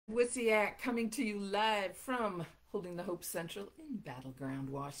Wisiak coming to you live from Holding the Hope Central in Battleground,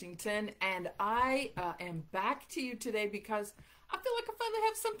 Washington. And I am back to you today because I feel like I finally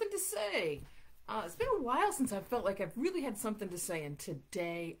have something to say. It's been a while since I felt like I've really had something to say, and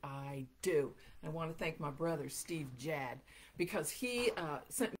today I do. I want to thank my brother, Steve Jad, because he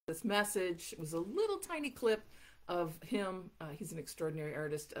sent me this message. It was a little tiny clip of him. He's an extraordinary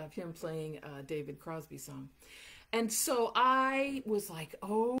artist, of him playing a David Crosby song. And so I was like,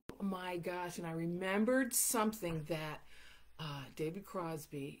 oh my gosh. And I remembered something that David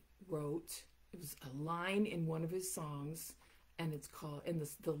Crosby wrote. It was a line in one of his songs, and it's called, and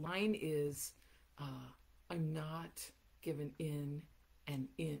the line is, I'm not given in an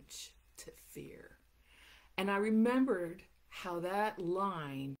inch to fear. And I remembered how that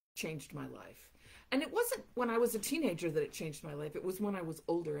line changed my life. And it wasn't when I was a teenager that it changed my life. It was when I was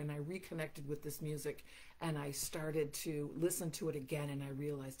older and I reconnected with this music and I started to listen to it again, and I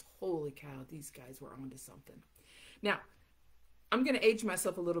realized, holy cow, these guys were onto something. Now, I'm going to age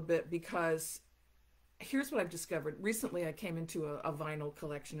myself a little bit because here's what I've discovered. Recently, I came into a vinyl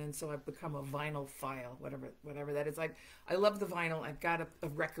collection, and so I've become a vinyl file, whatever that is. I love the vinyl. I've got a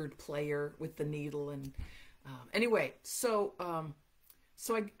record player with the needle, and anyway, so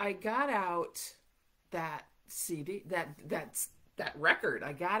I got out that CD, that record.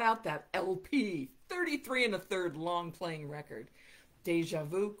 I got out that LP, 33 and a third long playing record, Deja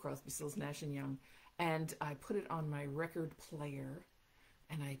Vu, Crosby, Stills, Nash and Young, and I put it on my record player,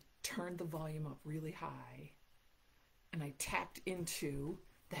 and I turned the volume up really high, and I tapped into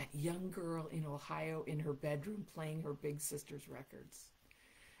that young girl in Ohio in her bedroom playing her big sister's records,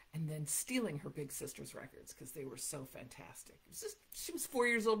 and then stealing her big sister's records because they were so fantastic. It was just, she was 4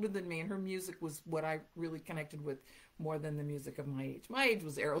 years older than me, and her music was what I really connected with more than the music of my age. My age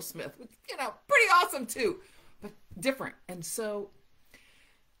was Aerosmith, which, pretty awesome too, but different. And so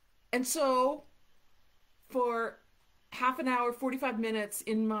for half an hour, 45 minutes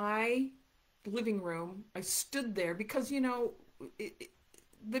in my living room, I stood there because, the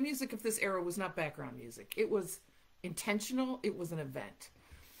music of this era was not background music. It was intentional. It was an event.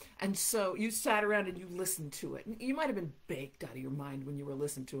 And so you sat around and you listened to it. You might have been baked out of your mind when you were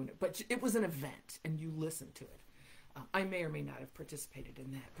listening to it, but it was an event and you listened to it. I may or may not have participated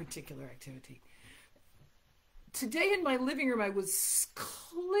in that particular activity. Today in my living room, I was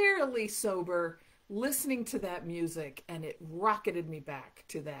clearly sober, listening to that music, and it rocketed me back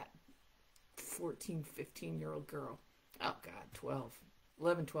to that 14, 15-year-old girl. Oh God,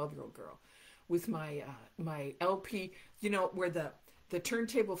 11, 12-year-old girl with my LP, where the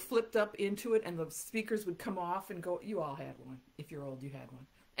turntable flipped up into it and the speakers would come off and go. You all had one. If you're old, you had one.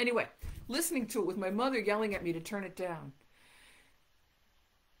 Anyway, listening to it with my mother yelling at me to turn it down.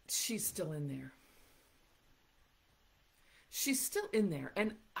 She's still in there. She's still in there.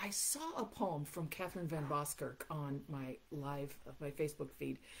 And I saw a poem from Catherine Van Boskirk on my Facebook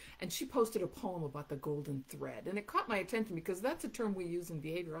feed. And she posted a poem about the golden thread. And it caught my attention because that's a term we use in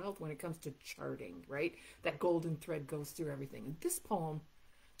behavioral health when it comes to charting, right? That golden thread goes through everything. And this poem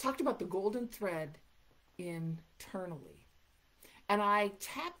talked about the golden thread internally. And I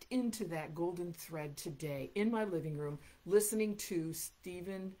tapped into that golden thread today in my living room, listening to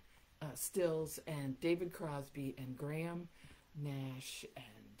Stephen Stills and David Crosby and Graham Nash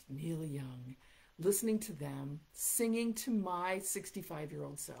and Neil Young, listening to them, singing to my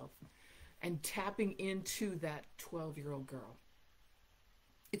 65-year-old self, and tapping into that 12-year-old girl.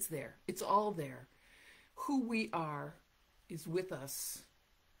 It's there. It's all there. Who we are is with us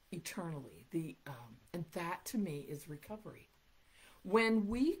eternally. And that, to me, is recovery. When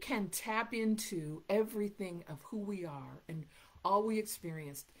we can tap into everything of who we are and all we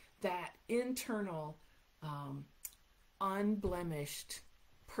experienced, that internal, unblemished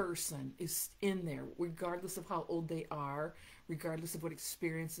person is in there, regardless of how old they are, regardless of what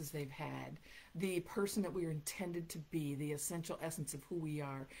experiences they've had. The person that we are intended to be, the essential essence of who we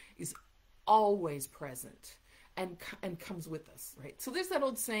are, is always present and comes with us, right? So there's that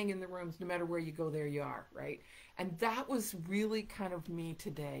old saying in the rooms, no matter where you go, there you are, right? And that was really kind of me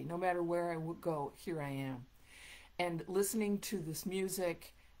today. No matter where I would go, here I am. And listening to this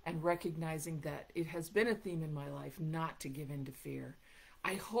music and recognizing that it has been a theme in my life not to give in to fear.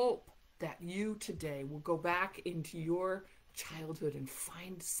 I hope that you today will go back into your childhood and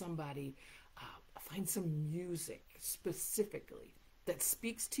find somebody, find some music specifically that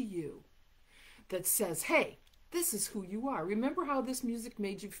speaks to you, that says, hey, this is who you are. Remember how this music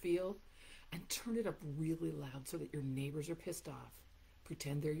made you feel? And turn it up really loud so that your neighbors are pissed off.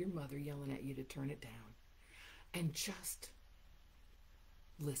 Pretend they're your mother yelling at you to turn it down. And just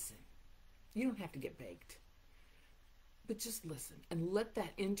listen. You don't have to get baked. But just listen and let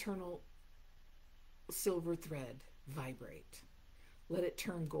that internal silver thread vibrate. Let it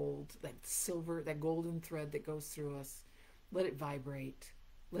turn gold, that silver, that golden thread that goes through us. Let it vibrate.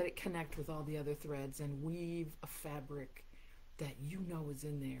 Let it connect with all the other threads and weave a fabric that you know is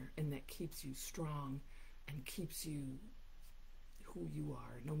in there and that keeps you strong and keeps you who you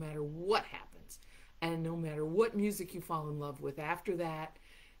are, no matter what happens. And no matter what music you fall in love with after that,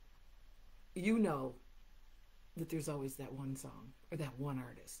 you know that there's always that one song or that one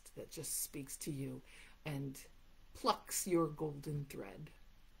artist that just speaks to you and plucks your golden thread.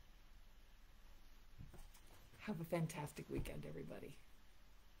 Have a fantastic weekend, everybody.